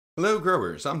Hello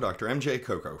growers, I'm Dr. MJ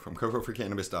Coco from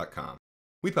CocoForCannabis.com.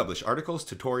 We publish articles,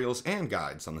 tutorials, and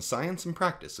guides on the science and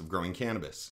practice of growing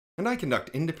cannabis, and I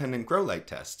conduct independent grow light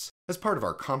tests as part of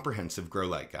our comprehensive grow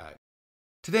light guide.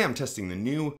 Today I'm testing the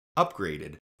new,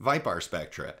 upgraded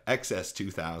ViparSpectra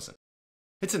XS-2000.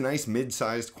 It's a nice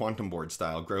mid-sized quantum board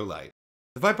style grow light.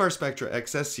 The ViparSpectra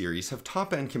XS series have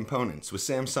top-end components with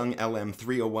Samsung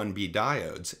LM301b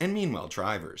diodes and Meanwell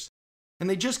drivers. And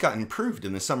they just got improved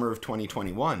in the summer of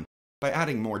 2021 by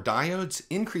adding more diodes,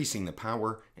 increasing the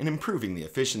power, and improving the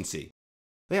efficiency.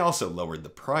 They also lowered the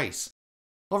price.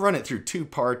 I'll run it through 2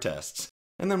 par tests,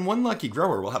 and then one lucky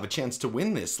grower will have a chance to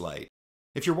win this light.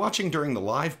 If you're watching during the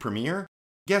live premiere,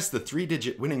 guess the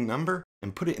 3-digit winning number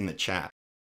and put it in the chat.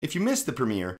 If you missed the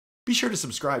premiere, be sure to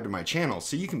subscribe to my channel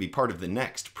so you can be part of the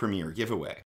next premiere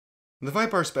giveaway. The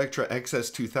ViparSpectra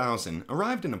XS-2000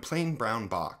 arrived in a plain brown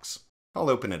box.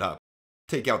 I'll open it up.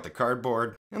 Take out the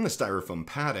cardboard and the styrofoam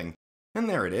padding, and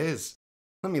there it is.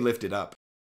 Let me lift it up.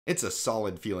 It's a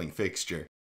solid feeling fixture,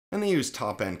 and they use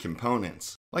top-end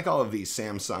components, like all of these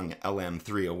Samsung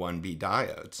LM301b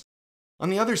diodes. On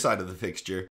the other side of the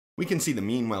fixture, we can see the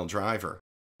Meanwell driver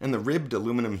and the ribbed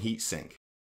aluminum heatsink.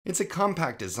 It's a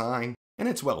compact design, and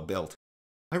it's well built.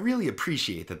 I really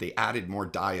appreciate that they added more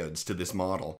diodes to this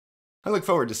model. I look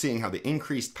forward to seeing how the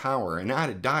increased power and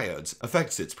added diodes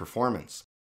affects its performance.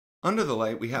 Under the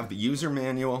light, we have the user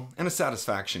manual and a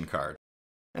satisfaction card,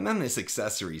 and then this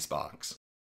accessories box.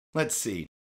 Let's see.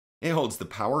 It holds the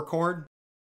power cord,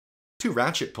 2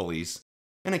 ratchet pulleys,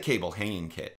 and a cable hanging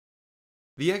kit.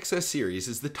 The XS series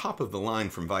is the top of the line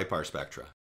from ViparSpectra.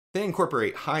 They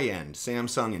incorporate high-end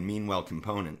Samsung and Meanwell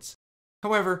components.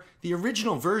 However, the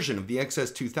original version of the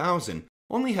XS-2000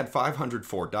 only had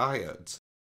 504 diodes.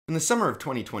 In the summer of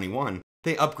 2021,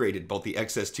 they upgraded both the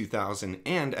XS-2000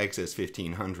 and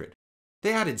XS-1500.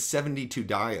 They added 72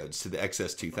 diodes to the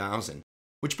XS-2000,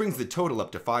 which brings the total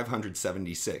up to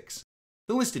 576.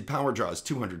 The listed power draw is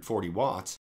 240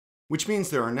 watts, which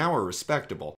means there are now a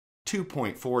respectable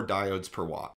 2.4 diodes per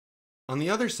watt. On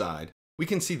the other side, we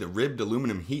can see the ribbed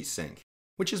aluminum heatsink,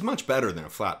 which is much better than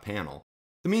a flat panel.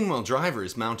 The Meanwell driver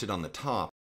is mounted on the top,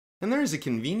 and there is a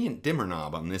convenient dimmer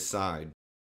knob on this side.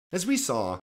 As we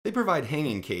saw, they provide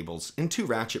hanging cables and 2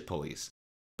 ratchet pulleys,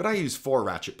 but I use 4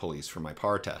 ratchet pulleys for my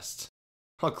par tests.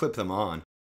 I'll clip them on,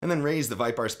 and then raise the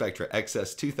ViparSpectra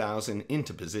XS-2000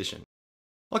 into position.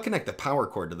 I'll connect the power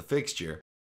cord to the fixture.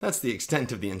 That's the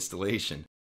extent of the installation.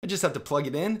 I just have to plug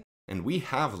it in, and we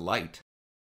have light.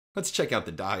 Let's check out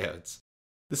the diodes.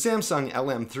 The Samsung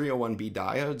LM301b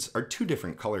diodes are 2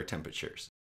 different color temperatures.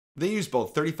 They use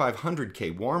both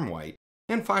 3500K warm white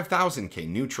and 5000K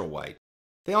neutral white.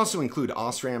 They also include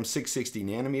OSRAM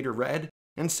 660nm red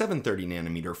and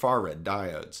 730nm far red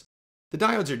diodes. The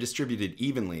diodes are distributed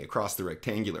evenly across the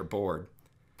rectangular board.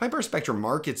 ViparSpectra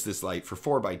markets this light for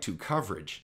 4x2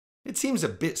 coverage. It seems a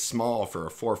bit small for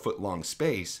a 4-foot-long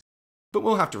space, but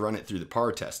we'll have to run it through the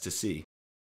par test to see.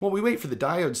 While we wait for the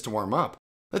diodes to warm up,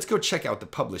 let's go check out the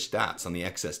published stats on the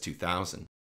XS-2000.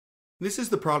 This is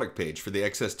the product page for the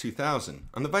XS-2000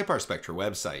 on the ViparSpectra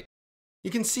website. You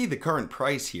can see the current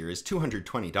price here is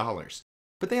 $220,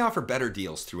 but they offer better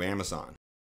deals through Amazon.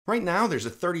 Right now there's a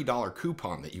 $30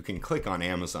 coupon that you can click on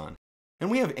Amazon,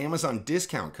 and we have Amazon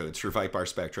discount codes for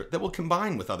ViparSpectra that will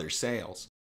combine with other sales.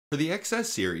 For the XS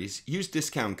series, use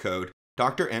discount code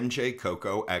Dr. MJ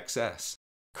Coco XS.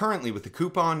 Currently with the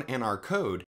coupon and our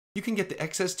code, you can get the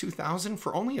XS-2000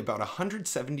 for only about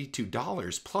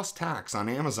 $172 plus tax on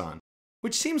Amazon,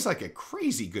 which seems like a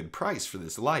crazy good price for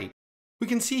this light. We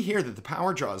can see here that the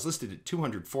power draw is listed at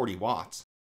 240 watts,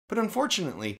 but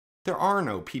unfortunately, there are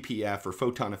no ppf or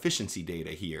photon efficiency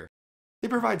data here. They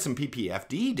provide some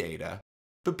ppfd data,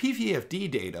 but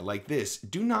ppfd data like this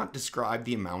do not describe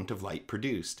the amount of light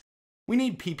produced. We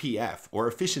need ppf or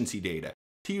efficiency data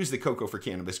to use the Coco for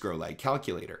Cannabis Grow Light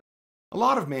calculator. A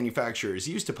lot of manufacturers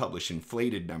used to publish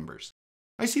inflated numbers.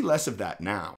 I see less of that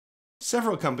now.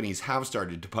 Several companies have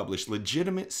started to publish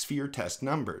legitimate sphere test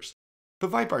numbers, but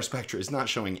ViparSpectra is not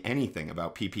showing anything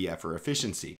about ppf or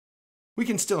efficiency. We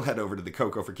can still head over to the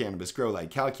Coco for Cannabis Grow Light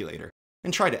calculator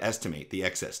and try to estimate the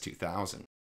XS-2000.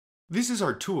 This is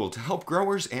our tool to help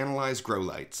growers analyze grow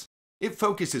lights. It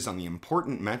focuses on the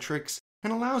important metrics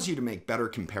and allows you to make better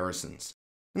comparisons.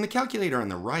 In the calculator on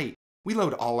the right, we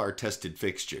load all our tested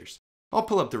fixtures. I'll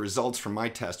pull up the results from my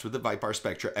test with the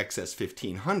ViparSpectra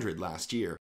XS-1500 last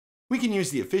year. We can use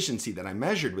the efficiency that I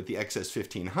measured with the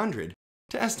XS-1500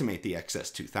 to estimate the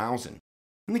XS-2000.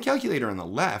 In the calculator on the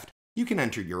left, you can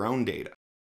enter your own data.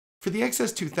 For the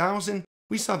XS-2000,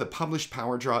 we saw the published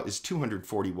power draw is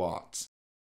 240 watts.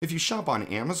 If you shop on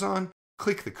Amazon,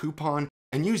 click the coupon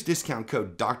and use discount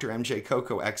code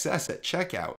DrMJCoco XS at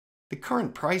checkout, the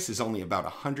current price is only about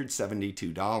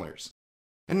 $172.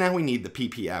 And now we need the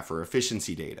PPF or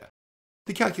efficiency data.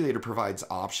 The calculator provides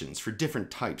options for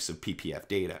different types of PPF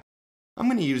data. I'm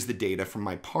going to use the data from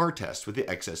my PAR test with the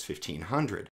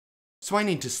XS-1500, so I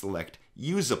need to select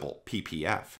Usable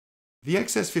PPF. The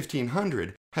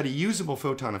XS-1500 had a usable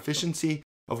photon efficiency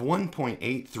of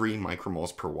 1.83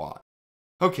 micromoles per watt.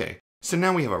 Okay, so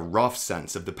now we have a rough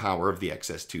sense of the power of the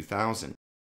XS-2000.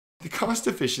 The cost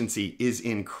efficiency is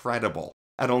incredible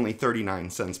at only 39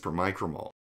 cents per micromole.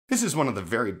 This is one of the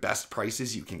very best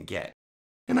prices you can get.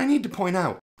 And I need to point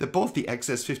out that both the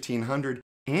XS-1500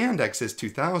 and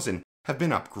XS-2000 have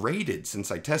been upgraded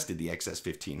since I tested the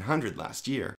XS-1500 last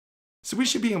year, so we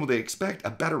should be able to expect a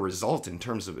better result in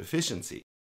terms of efficiency.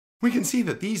 We can see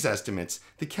that these estimates,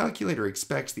 the calculator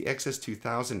expects the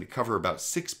XS-2000 to cover about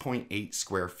 6.8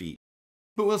 square feet,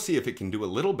 but we'll see if it can do a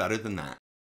little better than that.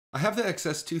 I have the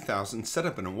XS-2000 set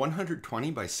up in a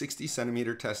 120 by 60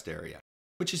 centimeter test area,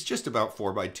 which is just about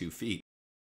 4 by 2 feet.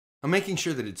 I'm making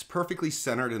sure that it's perfectly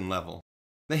centered and level.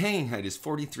 The hanging height is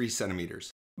 43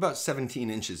 centimeters, about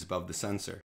 17 inches above the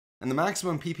sensor, and the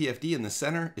maximum PPFD in the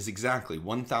center is exactly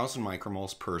 1,000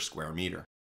 micromoles per square meter.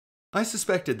 I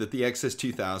suspected that the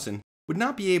XS-2000 would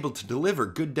not be able to deliver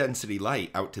good density light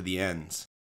out to the ends,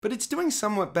 but it's doing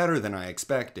somewhat better than I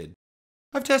expected.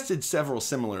 I've tested several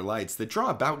similar lights that draw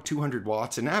about 200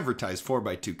 watts and advertise 4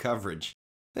 by 2 coverage.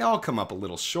 They all come up a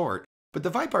little short, but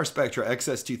the ViparSpectra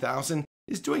XS-2000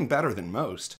 is doing better than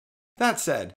most. That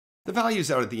said, the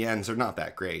values out at the ends are not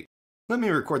that great. Let me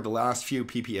record the last few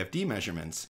PPFD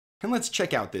measurements, and let's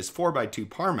check out this 4 by 2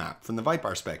 PAR map from the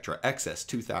ViparSpectra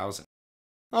XS-2000.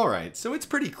 Alright, so it's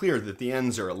pretty clear that the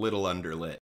ends are a little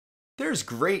underlit. There's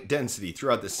great density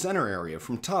throughout the center area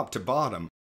from top to bottom,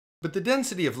 but the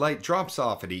density of light drops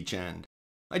off at each end.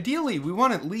 Ideally, we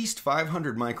want at least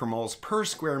 500 micromoles per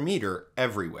square meter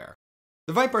everywhere.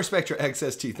 The ViparSpectra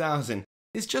XS-2000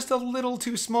 is just a little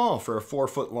too small for a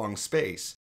 4-foot long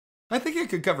space. I think it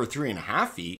could cover 3.5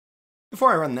 feet.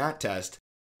 Before I run that test,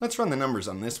 let's run the numbers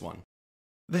on this one.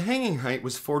 The hanging height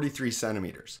was 43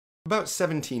 centimeters, about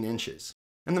 17 inches,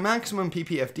 and the maximum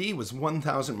PPFD was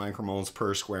 1,000 micromoles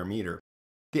per square meter.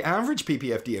 The average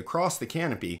PPFD across the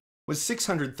canopy was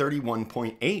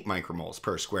 631.8 micromoles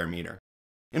per square meter.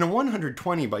 In a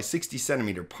 120 by 60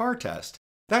 centimeter PAR test,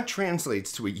 that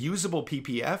translates to a usable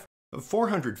PPF of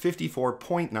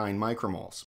 454.9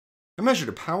 micromoles. I measured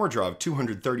a power draw of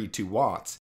 232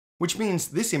 watts, which means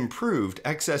this improved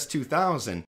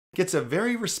XS-2000 gets a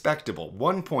very respectable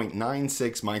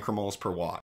 1.96 micromoles per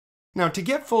watt. Now, to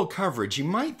get full coverage, you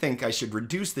might think I should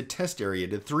reduce the test area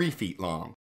to 3 feet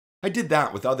long. I did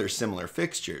that with other similar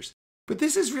fixtures, but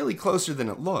this is really closer than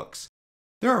it looks.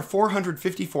 There are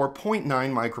 454.9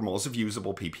 micromoles of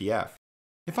usable PPF.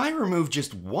 If I remove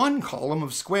just one column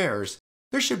of squares,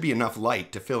 there should be enough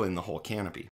light to fill in the whole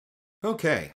canopy.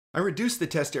 Okay, I reduced the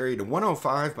test area to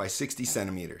 105 by 60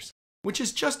 centimeters, which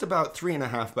is just about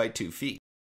 3.5 by 2 feet.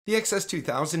 The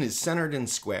XS-2000 is centered and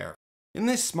square. In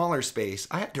this smaller space,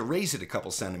 I had to raise it a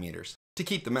couple centimeters to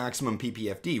keep the maximum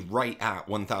PPFD right at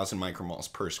 1,000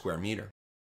 micromoles per square meter.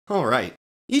 Alright,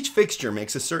 each fixture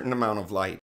makes a certain amount of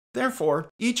light. Therefore,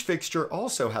 each fixture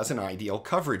also has an ideal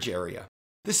coverage area.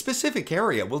 The specific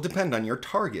area will depend on your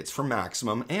targets for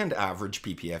maximum and average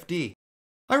PPFD.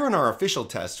 I run our official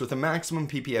test with a maximum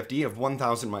PPFD of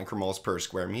 1,000 micromoles per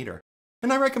square meter,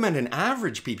 and I recommend an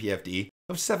average PPFD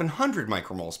of 700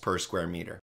 micromoles per square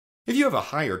meter. If you have a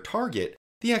higher target,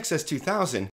 the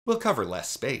XS-2000 will cover less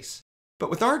space. But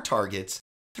with our targets,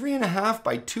 3.5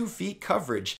 by 2 feet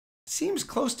coverage seems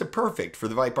close to perfect for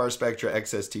the ViparSpectra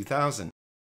XS-2000.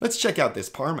 Let's check out this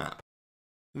PAR map.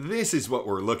 This is what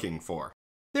we're looking for.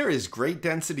 There is great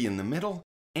density in the middle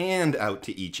and out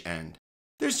to each end.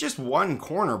 There's just one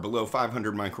corner below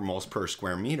 500 micromoles per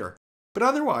square meter, but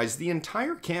otherwise the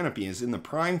entire canopy is in the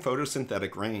prime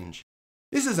photosynthetic range.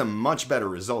 This is a much better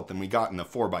result than we got in the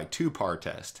 4 by 2 PAR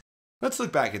test. Let's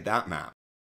look back at that map.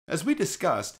 As we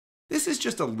discussed, this is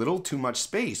just a little too much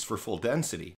space for full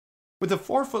density. With a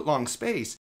 4-foot long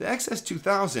space, the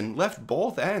XS-2000 left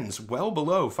both ends well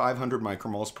below 500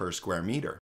 micromoles per square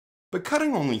meter. But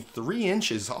cutting only 3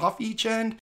 inches off each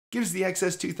end gives the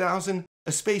XS-2000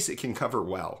 a space it can cover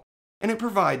well, and it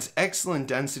provides excellent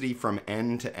density from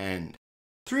end to end.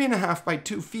 3.5 by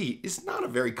 2 feet is not a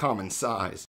very common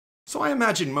size, so I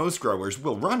imagine most growers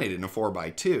will run it in a 4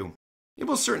 by 2. It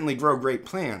will certainly grow great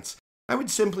plants. I would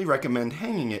simply recommend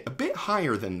hanging it a bit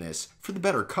higher than this for the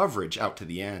better coverage out to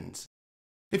the ends.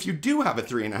 If you do have a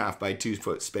 3.5 by 2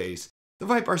 foot space, the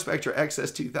ViparSpectra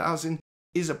XS-2000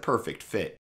 is a perfect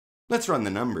fit. Let's run the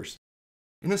numbers.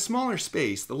 In a smaller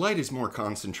space, the light is more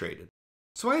concentrated,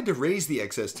 so I had to raise the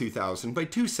XS-2000 by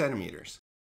 2 centimeters.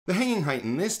 The hanging height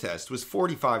in this test was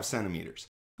 45 centimeters,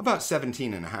 about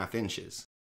 17.5 inches.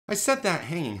 I set that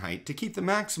hanging height to keep the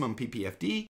maximum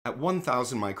ppfd at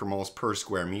 1000 micromoles per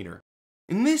square meter.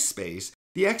 In this space,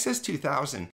 the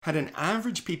XS-2000 had an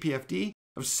average ppfd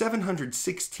of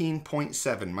 716.7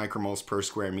 micromoles per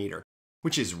square meter,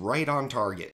 which is right on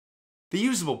target. The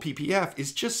usable ppf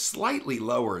is just slightly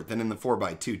lower than in the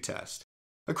 4x2 test.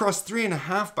 Across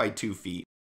 3.5 by 2 feet,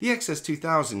 the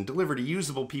XS-2000 delivered a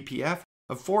usable ppf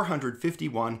of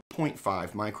 451.5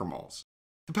 micromoles.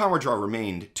 The power draw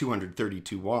remained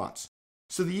 232 watts,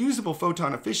 so the usable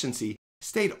photon efficiency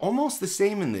stayed almost the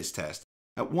same in this test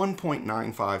at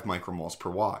 1.95 micromoles per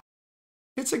watt.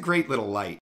 It's a great little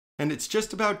light, and it's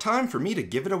just about time for me to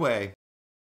give it away.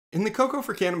 In the Coco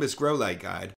for Cannabis Grow Light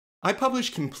Guide, I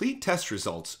publish complete test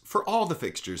results for all the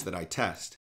fixtures that I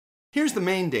test. Here's the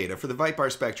main data for the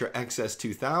ViparSpectra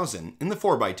XS-2000 in the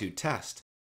 4x2 test,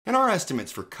 and our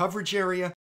estimates for coverage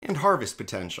area and harvest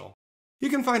potential. You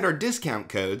can find our discount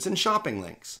codes and shopping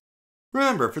links.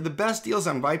 Remember, for the best deals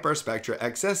on ViparSpectra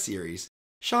XS series,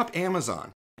 shop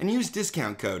Amazon and use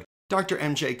discount code Dr.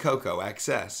 MJ Coco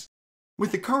XS.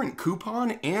 With the current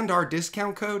coupon and our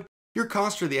discount code, your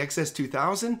cost for the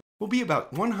XS-2000 will be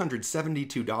about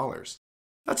 $172.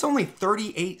 That's only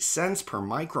 38 cents per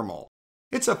micromole.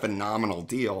 It's a phenomenal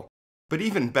deal. But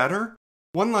even better,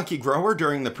 one lucky grower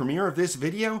during the premiere of this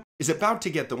video is about to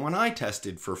get the one I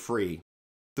tested for free.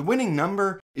 The winning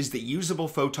number is the usable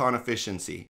photon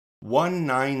efficiency,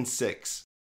 196.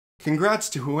 Congrats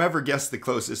to whoever guessed the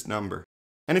closest number.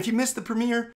 And if you missed the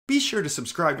premiere, be sure to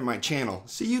subscribe to my channel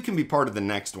so you can be part of the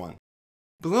next one.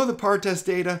 Below the par test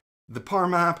data, the par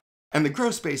map, and the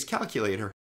grow space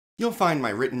calculator, you'll find my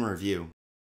written review.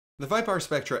 The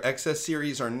ViparSpectra XS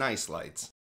series are nice lights.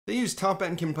 They use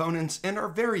top-end components and are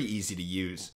very easy to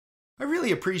use. I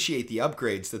really appreciate the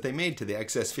upgrades that they made to the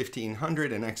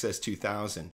XS-1500 and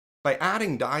XS-2000 by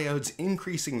adding diodes,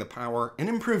 increasing the power, and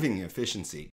improving the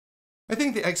efficiency. I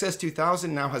think the XS-2000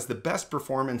 now has the best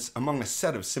performance among a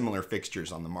set of similar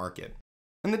fixtures on the market.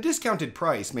 And the discounted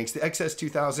price makes the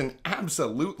XS-2000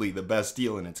 absolutely the best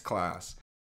deal in its class.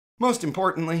 Most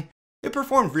importantly, it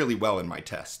performed really well in my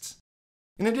tests.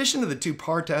 In addition to the 2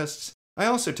 par tests, I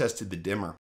also tested the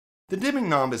dimmer. The dimming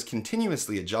knob is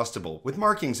continuously adjustable with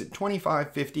markings at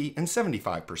 25, 50, and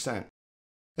 75%.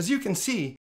 As you can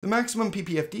see, the maximum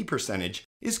ppfd percentage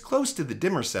is close to the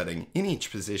dimmer setting in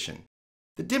each position.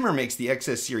 The dimmer makes the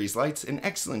XS series lights an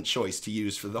excellent choice to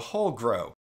use for the whole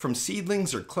grow, from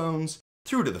seedlings or clones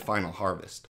through to the final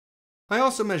harvest. I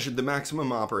also measured the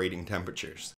maximum operating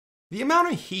temperatures. The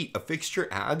amount of heat a fixture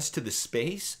adds to the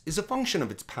space is a function of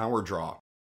its power draw.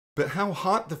 But how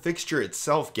hot the fixture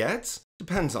itself gets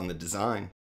depends on the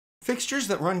design. Fixtures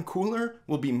that run cooler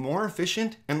will be more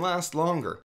efficient and last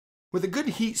longer. With a good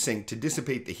heat sink to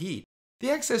dissipate the heat, the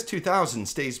XS-2000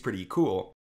 stays pretty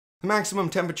cool. The maximum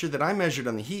temperature that I measured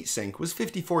on the heat sink was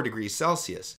 54 degrees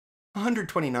Celsius,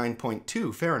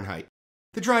 129.2 Fahrenheit.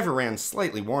 The driver ran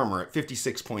slightly warmer at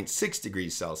 56.6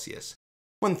 degrees Celsius,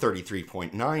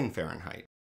 133.9 Fahrenheit.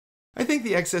 I think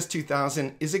the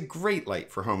XS-2000 is a great light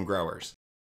for home growers.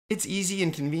 It's easy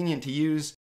and convenient to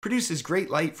use, produces great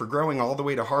light for growing all the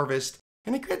way to harvest,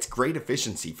 and it gets great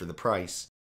efficiency for the price.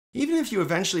 Even if you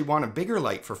eventually want a bigger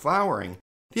light for flowering,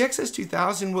 the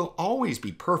XS-2000 will always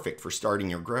be perfect for starting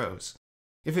your grows.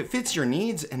 If it fits your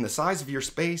needs and the size of your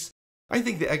space, I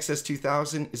think the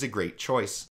XS-2000 is a great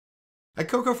choice. At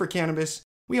Coco for Cannabis,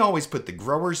 we always put the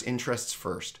grower's interests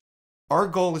first. Our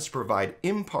goal is to provide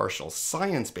impartial,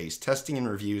 science-based testing and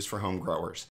reviews for home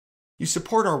growers. You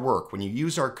support our work when you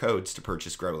use our codes to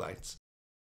purchase grow lights.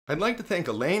 I'd like to thank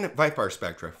Elaine at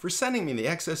ViparSpectra for sending me the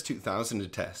XS-2000 to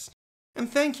test. And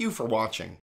thank you for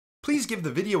watching. Please give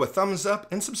the video a thumbs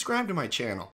up and subscribe to my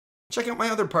channel. Check out my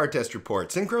other par test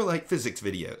reports and grow light physics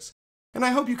videos. And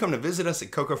I hope you come to visit us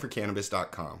at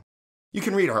cocoforcannabis.com. You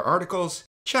can read our articles,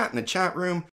 chat in the chat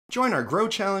room, join our grow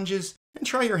challenges, and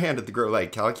try your hand at the grow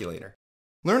light calculator.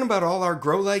 Learn about all our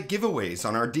grow light giveaways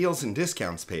on our deals and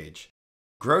discounts page.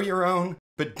 Grow your own,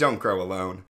 but don't grow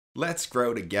alone. Let's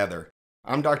grow together.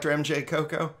 I'm Dr. MJ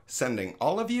Coco, sending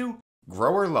all of you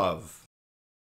grower love.